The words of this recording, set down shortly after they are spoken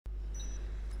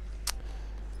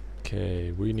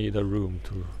Okay, we need a room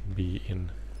to be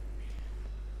in.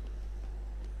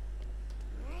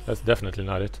 That's definitely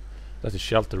not it. That's a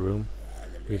shelter room.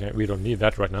 We don't need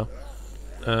that right now.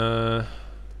 Come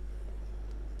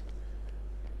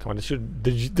on,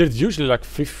 there's usually like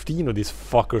 15 of these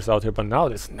fuckers out here, but now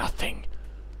there's nothing.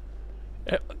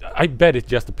 I bet it's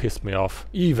just to piss me off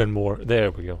even more.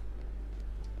 There we go.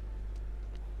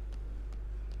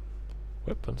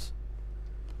 Weapons.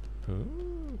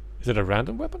 Ooh. Is it a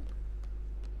random weapon?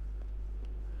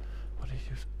 What do you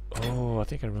use? Oh, I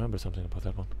think I remember something about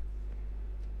that one.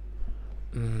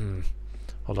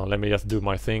 Hold on, let me just do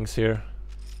my things here.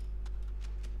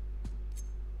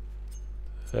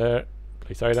 There.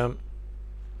 Place item.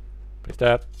 Place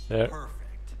that. There.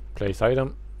 Perfect. Place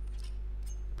item.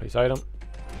 Place item.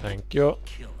 Thank you.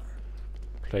 Killer.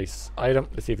 Place item.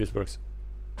 Let's see if this works.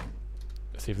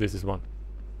 Let's see if this is one.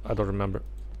 I don't remember.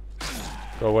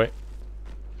 Go away.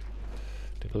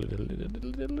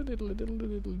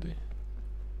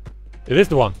 It is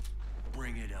the one.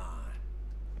 Bring it on.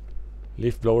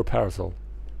 Leaf blower parasol.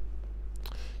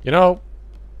 You know,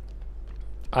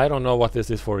 I don't know what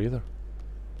this is for either.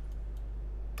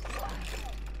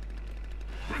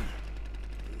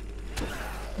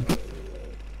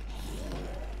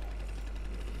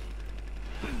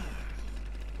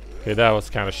 Okay, that was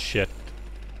kind of shit.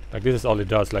 Like, this is all it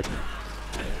does, like...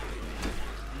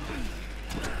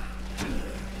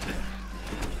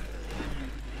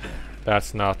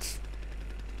 That's not...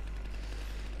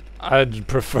 I'd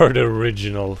prefer the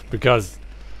original, because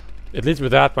at least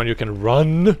with that one you can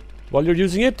run while you're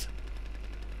using it.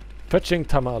 Fetching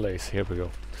tamales, here we go.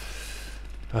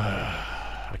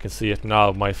 I can see it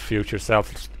now, my future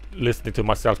self listening to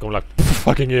myself going like,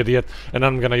 fucking idiot, and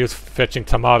I'm gonna use fetching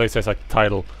tamales as a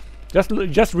title.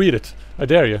 Just read it, I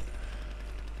dare you.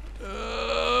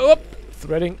 Whoop,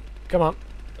 threading, come on.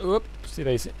 Whoopsie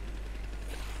daisy.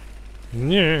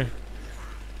 Yeah.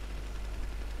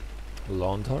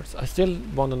 Lawn darts. I still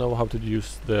want to know how to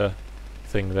use the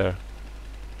thing there.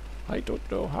 I don't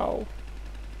know how.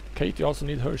 Katie also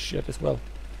needs her shit as well.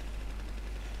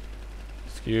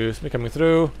 Excuse me, coming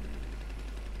through.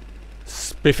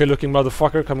 Spiffy looking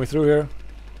motherfucker coming through here.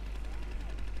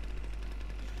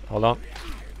 Hold on.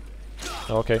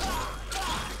 Okay.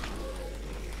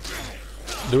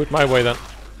 Do it my way then.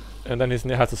 And then he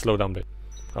has to slow down a bit.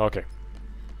 Okay.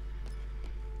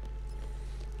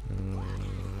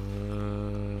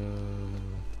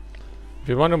 If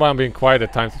you wonder why I'm being quiet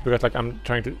at times, it's because like I'm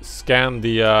trying to scan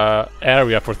the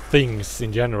area for things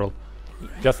in general.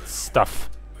 Just stuff.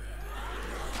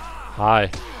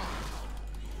 Hi.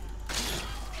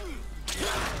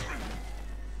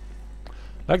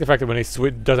 I like the fact that when he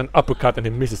does an uppercut and he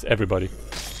misses everybody.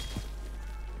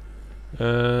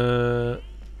 They're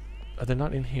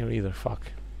not in here either,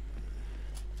 fuck.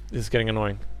 This is getting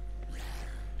annoying.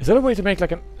 Is there a way to make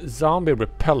like a zombie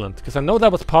repellent? Because I know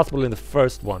that was possible in the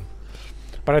first one.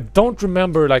 But I don't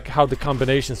remember like how the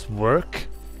combinations work.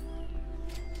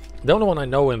 The only one I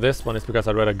know in this one is because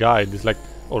I read a guide. It's like,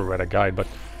 or read a guide, but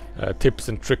tips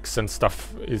and tricks and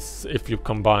stuff is if you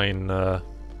combine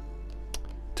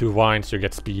 2 wines you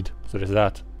get speed. So there's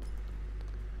that.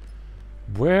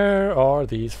 Where are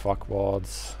these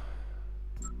fuckwads?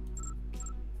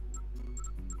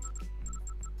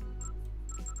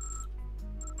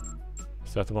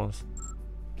 Is that the ones?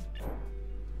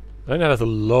 Then it has a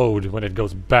load when it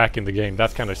goes back in the game.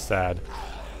 That's kind of sad.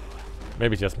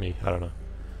 Maybe it's just me. I don't know.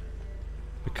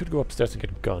 We could go upstairs and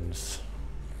get guns.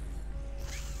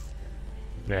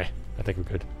 Nah, I think we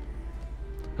could.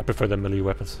 I prefer the melee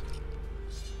weapons.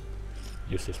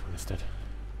 Use this one instead.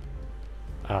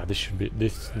 Ah, this should be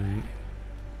this.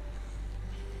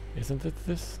 Isn't it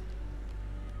this?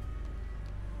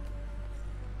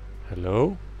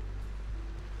 Hello?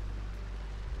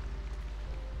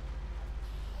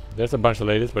 There's a bunch of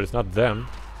ladies, but it's not them.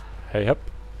 Hey, up.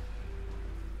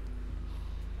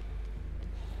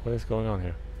 What is going on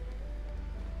here?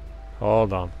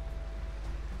 Hold on.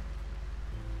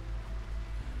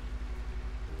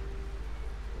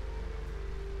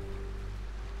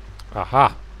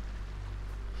 Aha!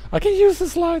 I can use the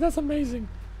slide, that's amazing!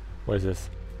 What is this?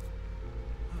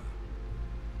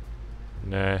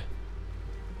 Nah.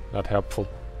 Not helpful.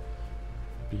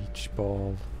 Beach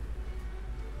ball.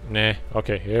 Nah,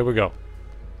 okay, here we go.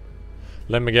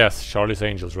 Let me guess, Charlie's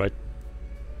Angels, right?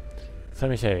 Let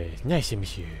me say, nice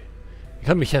monsieur.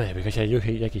 Come here because I look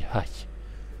like a hot.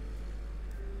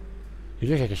 You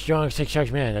look like a strong,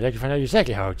 six-charge man. I'd like to find out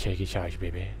exactly how to take a charge,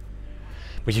 baby.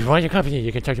 But if you want your company,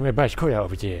 you can talk to my boss, Koya,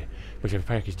 over there. With your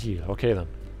package deal. Okay, then.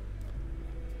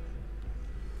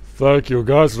 Thank you.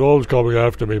 Guys are always coming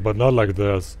after me, but not like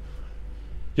this.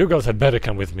 You girls had better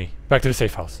come with me. Back to the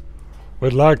safe house.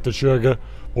 We'd like to, sugar,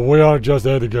 but we aren't just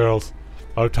any girls.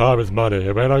 Our time is money.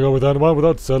 You may not go with anyone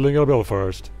without settling your bill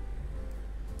first.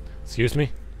 Excuse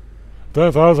me?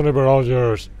 10,000 if we're all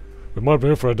yours. We might be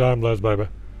in for a dime less, baby.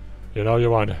 You know you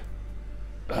want it.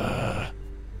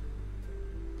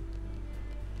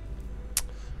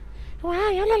 Wow,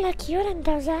 you look like cute in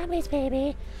those zombies,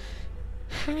 baby.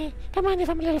 Honey, don't mind if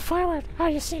I'm a little forward. Are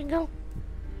you single?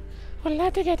 Would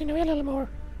love to get to know you a little more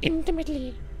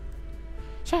intimately.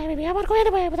 Sorry, baby, I won't go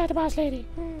anywhere without the boss lady.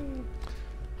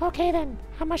 Okay then,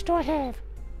 how much do I have?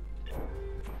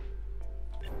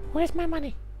 Where's my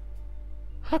money?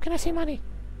 How can I see money?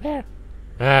 Where?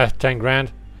 10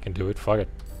 grand. I can do it, fuck it.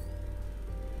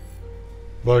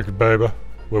 Like it, baby.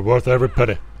 We're worth every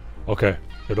penny. Okay,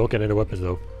 you don't get any weapons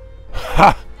though.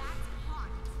 Ha!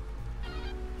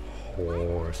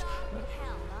 Horse.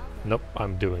 Nope,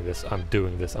 I'm doing this, I'm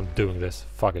doing this, I'm doing this.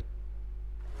 Fuck it.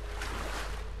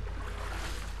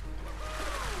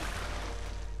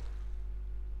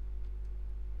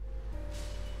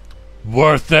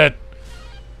 Worth it!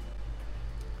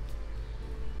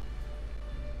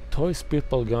 Toy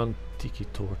spitball gun, tiki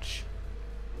torch.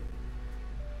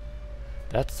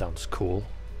 That sounds cool.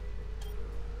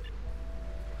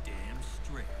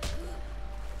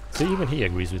 See, even he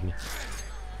agrees with me.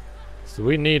 So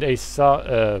we need a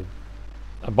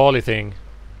bally thing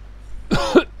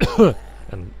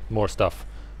and more stuff.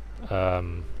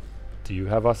 Do you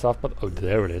have a softball? Oh,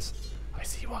 there it is. I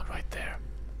see one right there.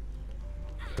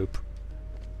 Oop.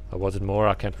 Or was it more?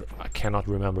 I cannot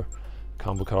remember.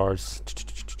 Combo cards.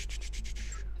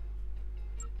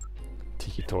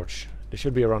 Tiki torch. They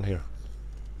should be around here.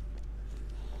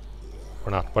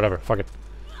 Or not. Whatever. Fuck it.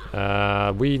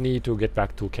 We need to get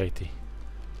back to Katie.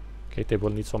 Katie will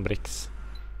need some bricks.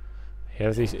 Here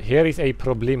is a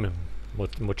problem,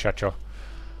 muchacho.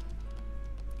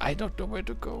 I don't know where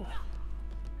to go.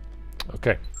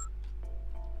 Okay.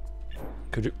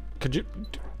 Could you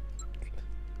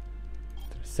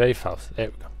safe house? There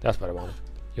we go. That's what I wanted.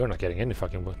 You're not getting any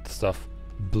fucking stuff.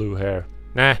 Blue hair.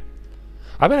 Nah.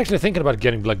 I've been actually thinking about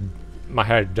getting like my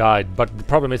hair dyed, but the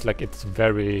problem is like it's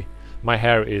very. My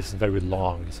hair is very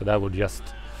long, so that would just,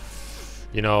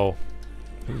 you know.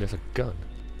 Ooh, there's a gun.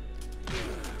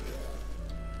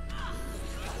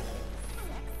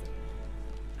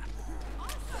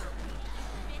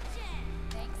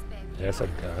 There's a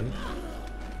gun.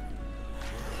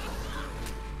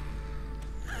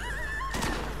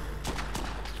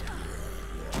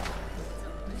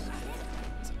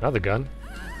 There's another gun.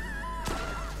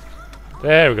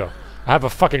 There we go. I have a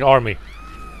fucking army.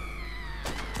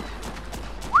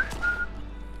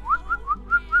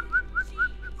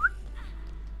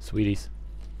 Sweeties.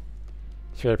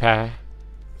 Sugar pie.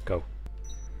 Go.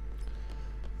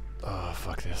 Oh,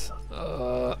 fuck this.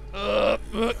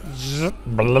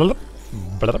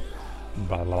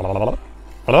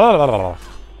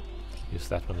 Use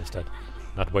that one instead.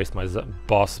 Not waste my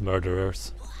boss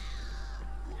murderers.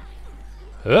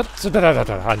 I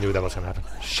knew that was gonna happen.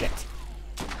 Shit.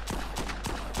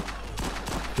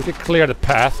 If you could clear the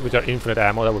path with your infinite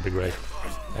ammo, that would be great.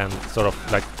 And sort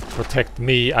of like protect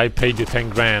me. I paid you 10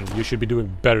 grand. You should be doing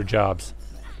better jobs.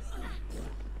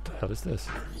 What the hell is this?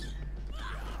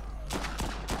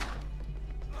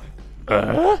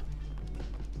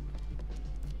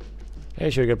 Hey,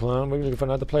 Sugar Plum, we're looking for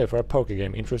another player for our poker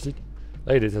game. Interested?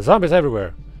 Ladies, there's zombies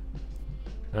everywhere.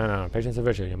 No, patience and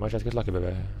virtue. You might just get lucky,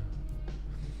 baby.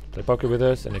 Play poker with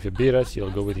us, and if you beat us, you'll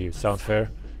go with you. Sounds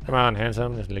fair? Come on,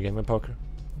 handsome. Let's play a game of poker.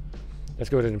 Let's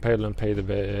go ahead and pay and pay the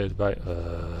bid by.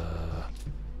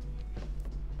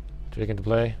 Taking to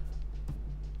play?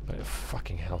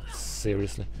 Fucking hell!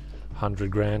 Seriously,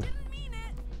 100 grand.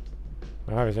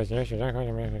 I'm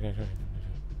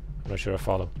not sure I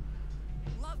follow.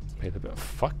 Pay the bill.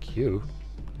 Fuck you.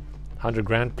 100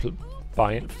 grand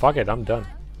buying. Fuck it, I'm done.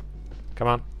 Come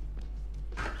on.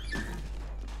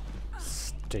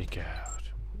 Stake out.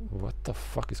 What the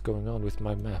fuck is going on with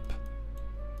my map?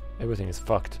 Everything is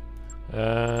fucked.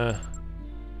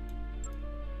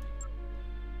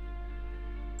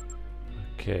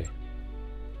 Okay.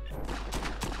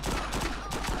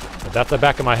 But that's the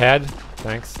back of my head.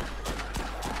 Thanks.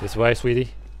 This way,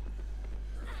 sweetie.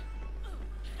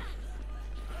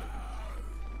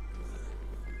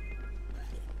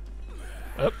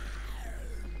 Up.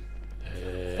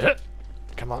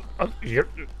 Come on. Up here.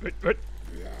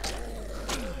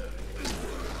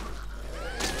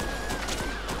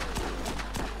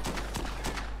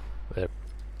 There.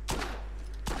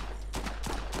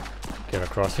 Get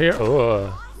across here.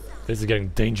 Oh, this is getting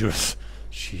dangerous.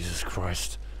 Jesus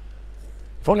Christ.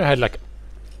 If only I had like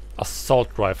assault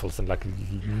rifles and like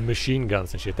machine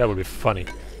guns and shit. That would be funny.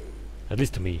 At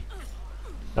least to me.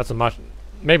 Not so much,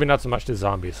 maybe not so much the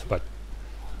zombies, but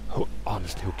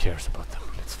honestly, who cares about them?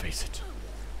 Let's face it.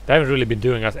 They haven't really been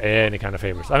doing us any kind of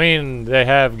favors. I mean, they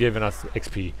have given us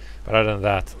XP, but other than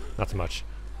that, not so much.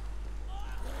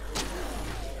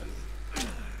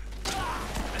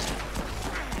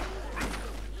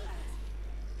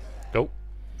 Go.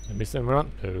 Miss him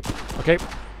run. Nope. Okay.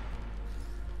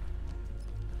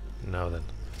 Now then,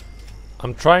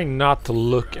 I'm trying not to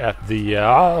look at the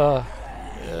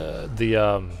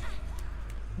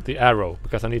arrow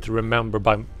because I need to remember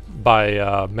by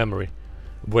memory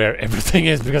where everything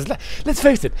is, because let's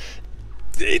face it,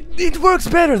 it works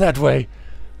better that way.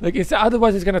 Like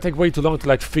otherwise it's gonna take way too long to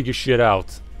like figure shit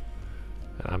out.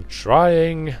 And I'm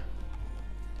trying.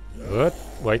 What?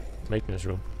 Wait, maintenance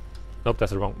room. Nope,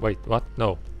 that's the wrong. Wait, what?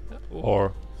 No,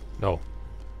 or no?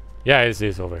 Yeah, it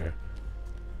is over here.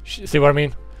 See what I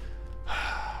mean?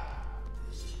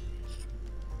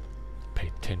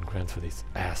 Paid 10 grand for these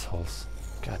assholes.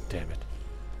 God damn it.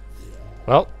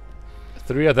 Well,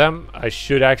 3 of them, I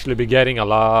should actually be getting a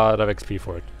lot of XP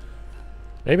for it.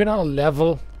 Maybe not a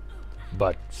level,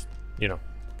 but, you know.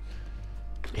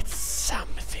 It's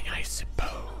something, I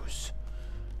suppose.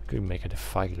 Could make a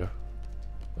defiler.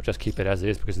 Or just keep it as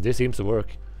is, because this seems to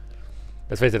work.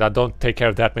 Let's face it, I don't take care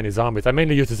of that many zombies. I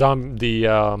mainly use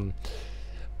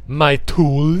my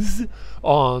tools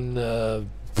on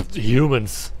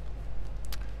humans.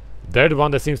 They're the one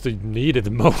that seems to need it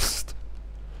the most.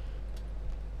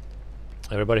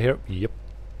 Everybody here? Yep.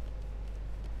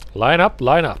 Line up,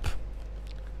 line up.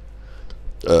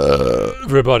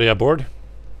 Everybody aboard.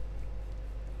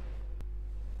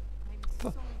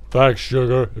 Thanks,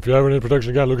 Sugar. If you ever need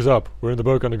protection again, look us up. We're in the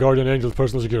book on the Guardian Angel's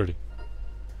personal security.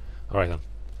 Alright then.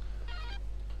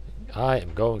 I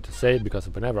am going to save because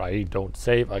whenever I don't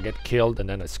save, I get killed and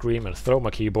then I scream and throw my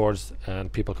keyboards and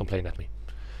people complain at me.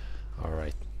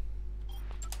 Alright.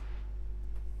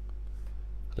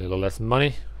 A little less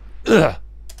money. But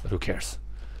who cares?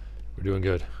 We're doing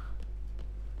good.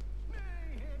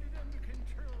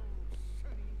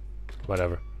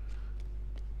 Whatever.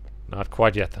 Not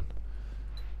quite yet then.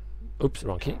 Oops,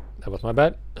 wrong key. That was my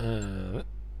bad. And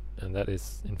that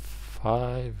is in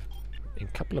a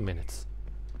couple of minutes.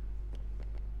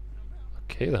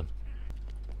 Okay then.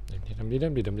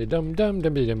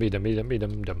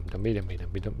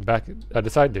 Back at the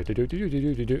side.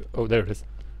 Oh, there it is.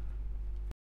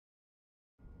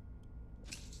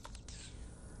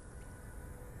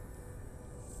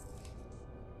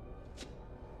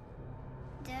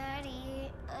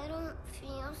 Daddy, I don't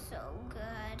feel so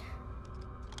good.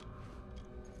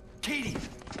 Katie!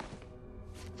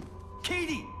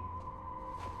 Katie!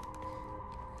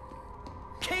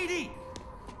 Katie!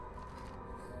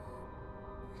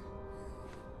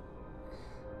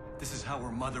 This is how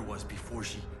her mother was before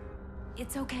she...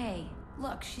 It's okay.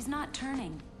 Look, she's not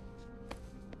turning.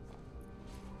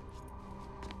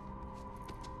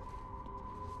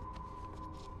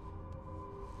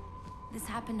 This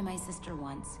happened to my sister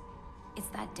once. It's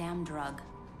that damn drug.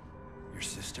 Your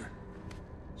sister?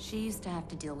 She used to have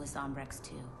to deal with Zombrex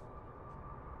too.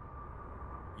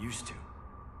 Used to.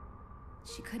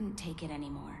 She couldn't take it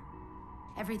anymore.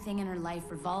 Everything in her life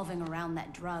revolving around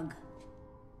that drug.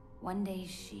 One day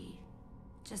she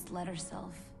just let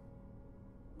herself.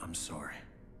 I'm sorry.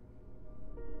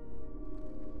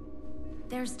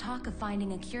 There's talk of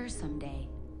finding a cure someday.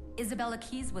 Isabella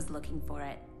Keyes was looking for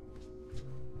it.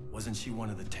 Wasn't she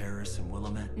one of the terrorists in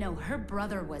Willamette? No, her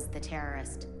brother was the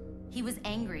terrorist. He was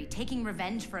angry, taking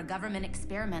revenge for a government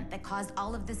experiment that caused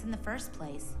all of this in the first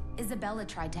place. Isabella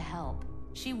tried to help.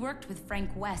 She worked with Frank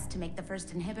West to make the first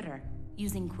inhibitor,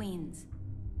 using Queens.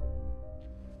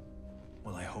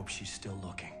 Well, I hope she's still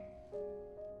looking.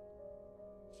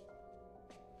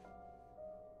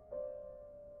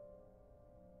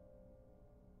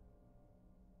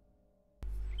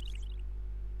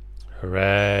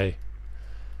 Hooray.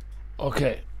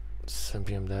 Okay. 7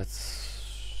 PM,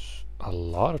 that's a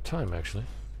lot of time actually.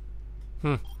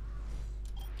 And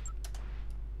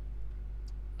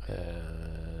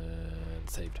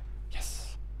saved.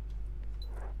 Yes.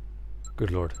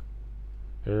 Good lord.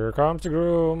 Here comes the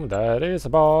groom. That is a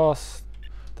boss.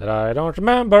 That I don't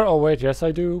remember. Oh wait, yes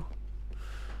I do.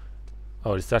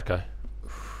 Oh, it's that guy.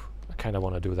 Oof, I kinda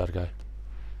wanna do that guy.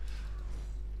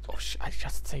 Oh I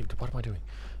just saved. What am I doing?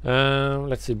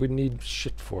 Let's see, we need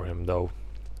shit for him though.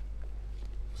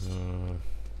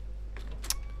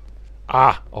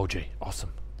 OJ,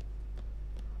 awesome.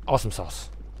 Awesome sauce.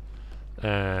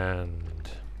 And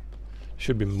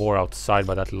should be more outside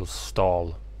by that little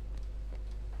stall.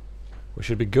 We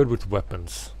should be good with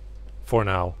weapons. For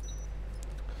now.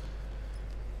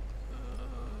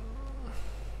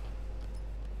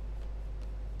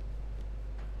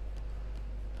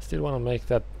 Still want to make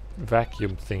that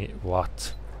vacuum thingy.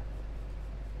 What?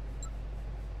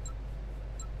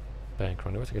 Bank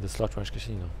run. I want to get the slot ranch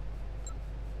casino.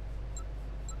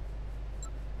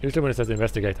 Usually when it says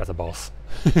investigate, that's a boss.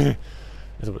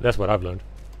 That's what I've learned.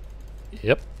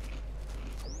 Yep.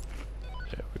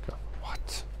 There we go.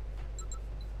 What?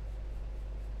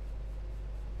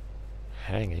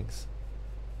 Hangings?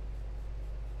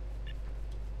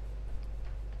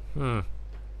 Hmm.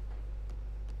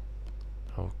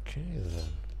 Okay then.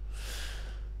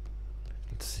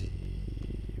 Let's see.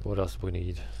 What else do we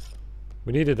need?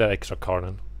 We needed that extra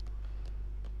carton.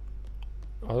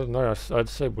 Other than that, I'd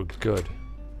say we're good.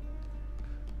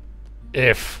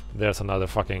 If there's another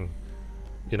fucking,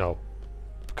 you know,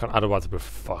 otherwise we're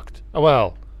fucked. Oh,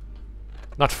 well,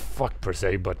 not fucked per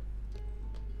se, but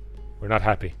we're not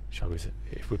happy, shall we say,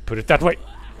 if we put it that way.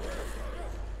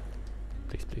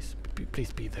 Please, please,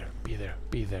 please be there, be there,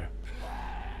 be there.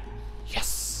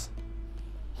 Yes!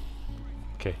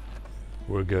 Okay,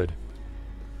 we're good.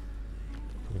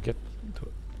 Can we get to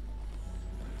it?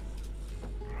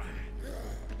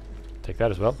 Take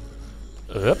that as well.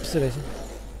 Oops, it isn't.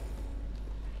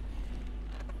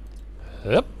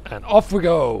 Yep, and off we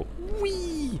go!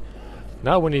 Whee!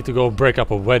 Now we need to go break up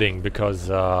a wedding because,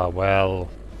 well,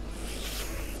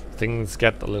 things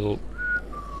get a little...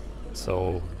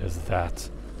 So, is that.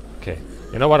 Okay,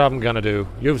 you know what I'm gonna do?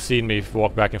 You've seen me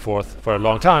walk back and forth for a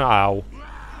long time. Ow!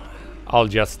 I'll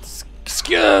just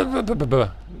spare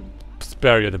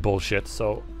you the bullshit,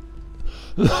 so...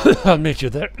 I'll meet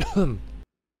you there.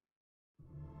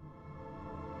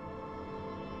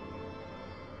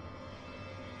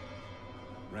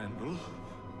 Randall,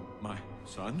 my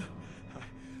son,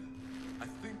 I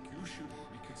think you should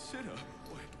reconsider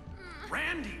what...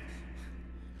 Randy!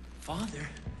 Father,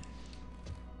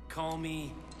 call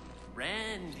me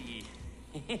Randy.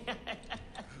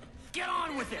 Get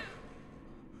on with it!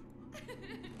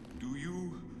 Do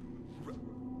you...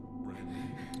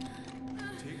 Randy,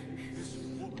 take this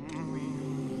woman to me?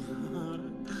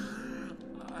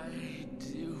 I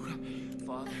do,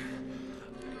 Father.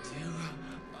 I do.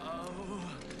 Oh.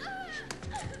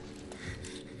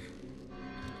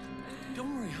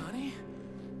 Don't worry, honey.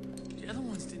 The other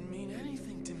ones didn't mean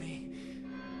anything to me.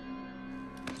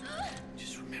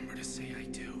 Just remember to say I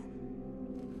do.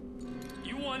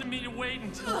 You wanted me to wait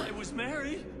until I was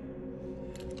married?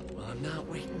 Well, I'm not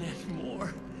waiting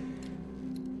anymore.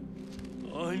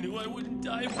 Oh, I knew I wouldn't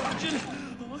die virgin.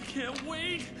 Oh, I can't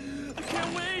wait. I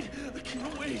can't wait. I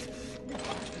can't wait.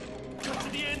 Cut to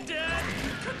the end, Dad.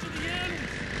 Cut to the end.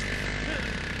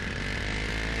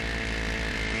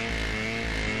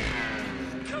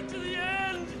 Cut to the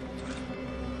end.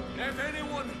 If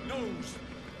anyone knows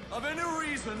of any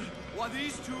reason why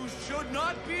these two should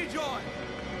not be joined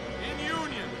in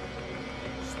union,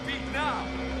 speak now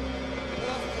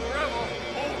or forever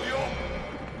hold your...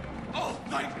 Oh,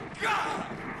 my God!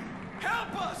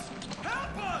 Help us!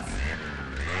 Help us!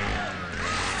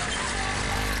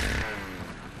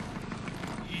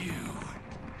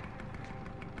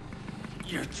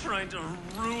 You're trying to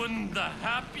ruin the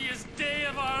happiest day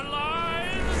of our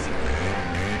lives?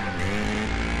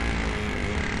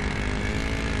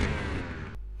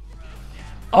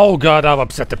 Oh god, I've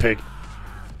upset the pig.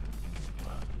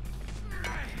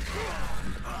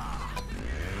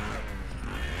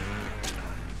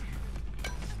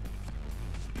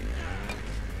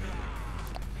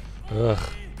 Ugh.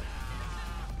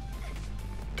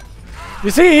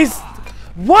 You see, he's...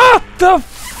 What the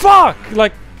fuck?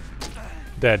 Like...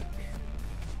 Dead.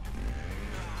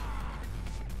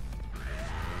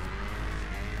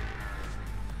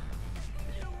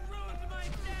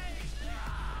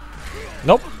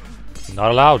 Nope. Not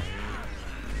allowed.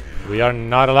 We are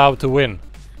not allowed to win.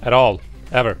 At all.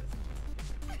 Ever.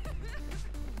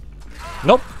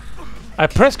 Nope. I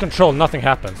press control, nothing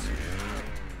happens.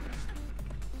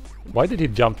 Why did he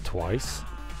jump twice?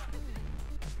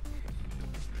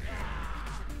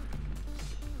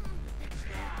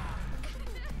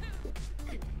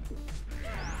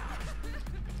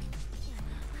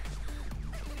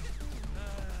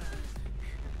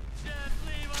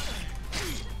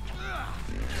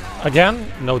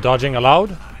 Again, no dodging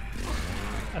allowed.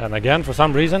 And again, for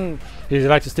some reason, he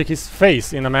likes to stick his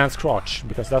face in a man's crotch,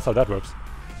 because that's how that works.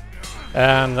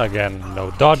 And again,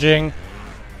 no dodging.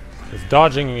 His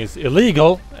dodging is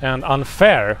illegal and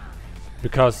unfair,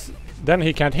 because then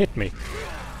he can't hit me.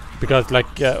 Because,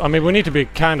 like, I mean, we need to be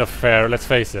kind of fair, let's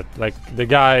face it. Like, the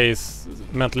guy is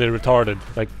mentally retarded.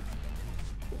 Like,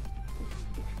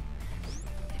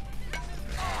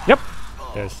 Yep.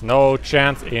 There's no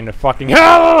chance in the fucking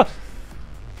hell.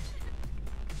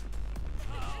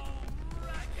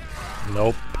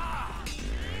 Nope.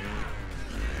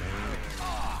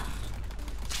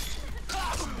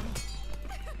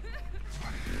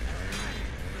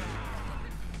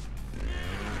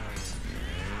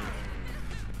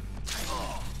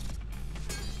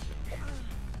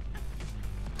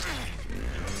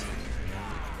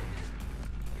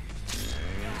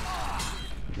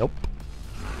 Nope.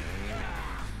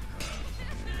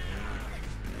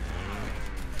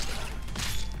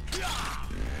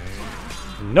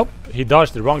 Nope. He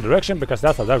dodged the wrong direction because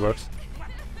that's how that works.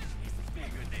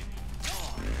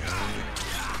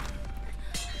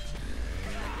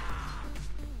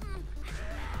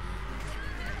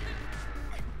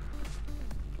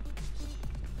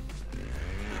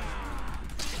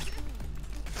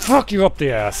 Fuck you up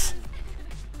the ass.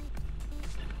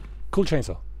 Cool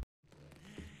chainsaw.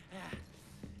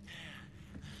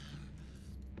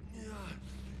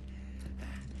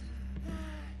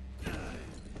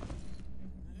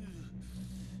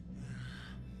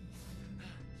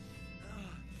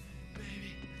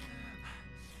 Baby,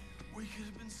 we could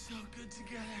have been so good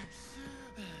together.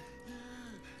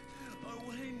 Our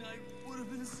wedding night would have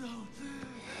been so.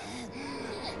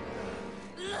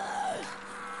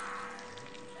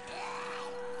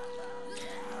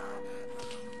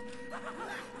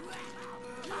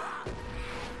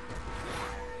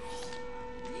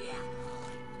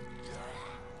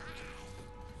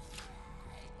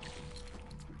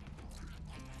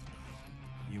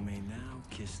 You may now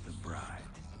kiss the bride.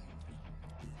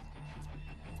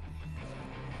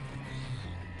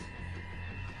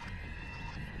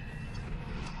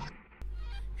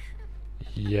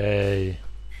 Yay.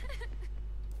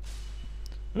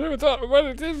 I never thought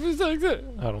about it was like that.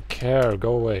 I don't care,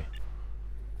 go away.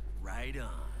 Right on.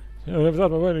 I never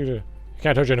thought about it. You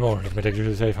can't touch it anymore. Let me take you to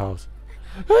the safe house.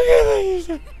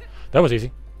 That was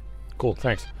easy. Cool,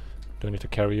 thanks. Do I need to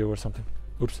carry you or something?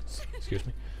 Oops, excuse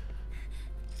me.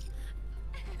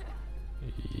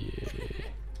 Yeah.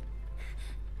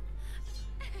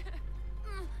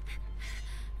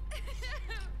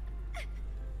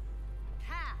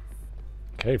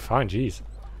 Okay, fine, jeez.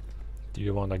 Do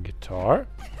you want a guitar?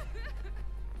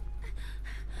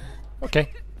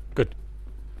 Okay, good.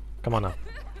 Come on now.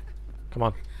 Come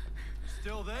on.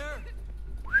 Still there?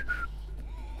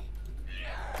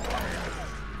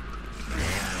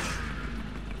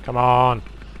 Come on.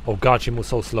 Oh god, she moves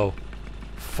so slow.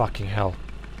 Fucking hell.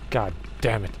 God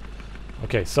damn it.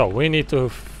 Okay, so we need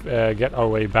to get our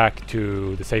way back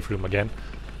to the safe room again.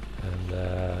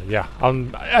 And yeah,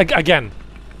 again,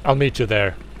 I'll meet you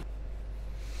there.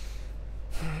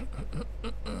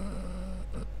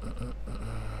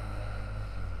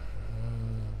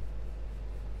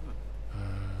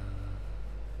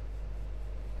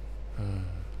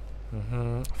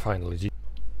 Finally.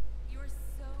 You're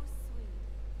so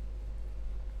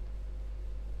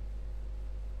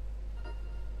sweet.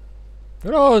 Who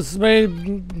knows? May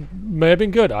have been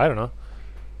good. I don't know.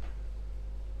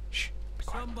 Shh. Be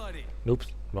quiet. Somebody. Oops,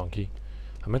 wrong key.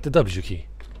 I meant the W key.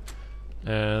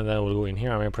 And then we'll go in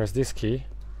here. I'm gonna press this key.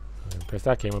 I'm gonna press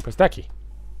that key. I'm gonna press that key.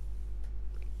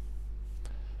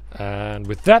 And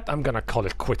with that, I'm gonna call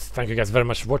it quits. Thank you guys very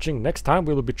much for watching. Next time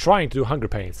we will be trying to do Hunger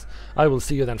Pains. I will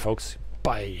see you then, folks.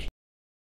 Bye.